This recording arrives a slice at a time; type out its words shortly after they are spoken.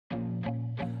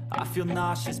I feel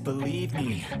nauseous, believe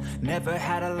me. Never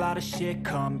had a lot of shit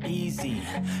come easy.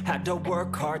 Had to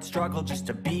work hard, struggle just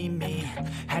to be me.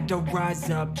 Had to rise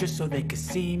up just so they could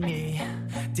see me.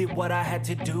 Did what I had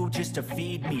to do just to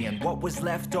feed me, and what was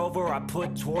left over I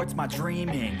put towards my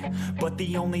dreaming. But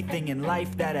the only thing in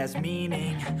life that has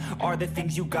meaning are the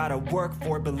things you gotta work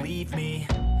for, believe me.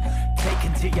 Take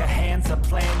into your hands a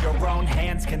plan, your own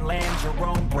hands can land your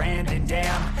own brand. And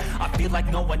damn, I feel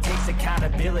like no one takes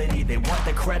accountability. They want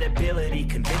the credibility,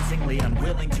 convincingly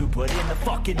unwilling to put in the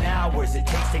fucking hours it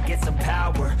takes to get some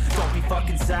power. Don't be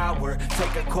fucking sour,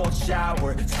 take a cold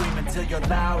shower. Scream until you're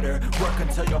louder, work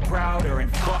until you're prouder.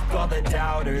 And fuck all the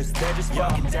doubters, they're just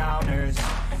fucking downers.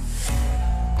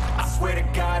 I swear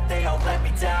to God they all let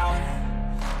me down.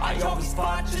 I always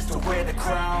fought just to wear the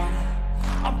crown.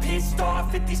 I'm pissed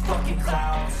off at these fucking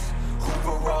clowns who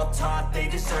were all taught they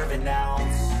deserve an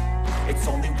ounce. It's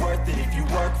only worth it if you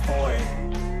work for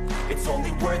it. It's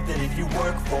only worth it if you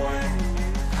work for it.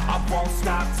 I won't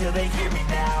stop till they hear me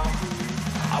now.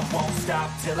 I won't stop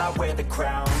till I wear the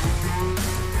crown.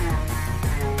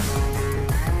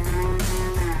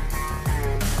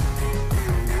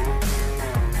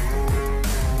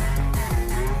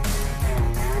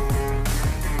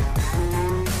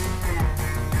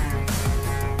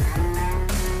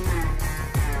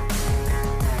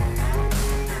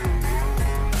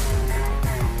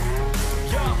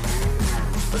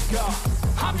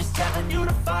 I'm just telling you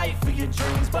to fight for your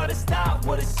dreams, but it's not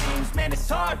what it seems. Man, it's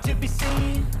hard to be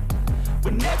seen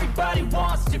when everybody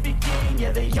wants to be king.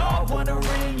 Yeah, they all wanna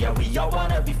ring, yeah, we all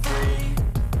wanna be free.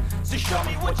 So show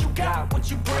me what you got,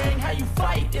 what you bring, how you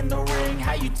fight in the ring,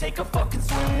 how you take a fucking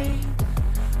swing.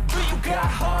 Do you got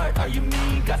heart, are you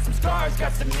mean? Got some scars,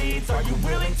 got some needs, are you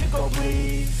willing to go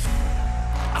bleed?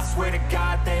 I swear to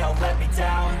God they all let me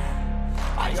down.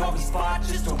 I always fought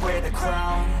just to wear the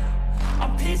crown.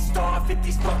 I'm pissed off at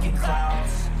these fucking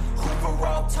clowns who were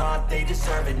all taught they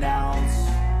deserve an ounce.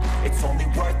 It's only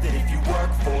worth it if you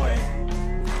work for it.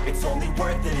 It's only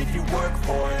worth it if you work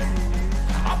for it.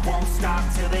 I won't stop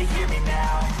till they hear me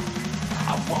now.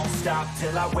 I won't stop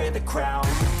till I wear the crown.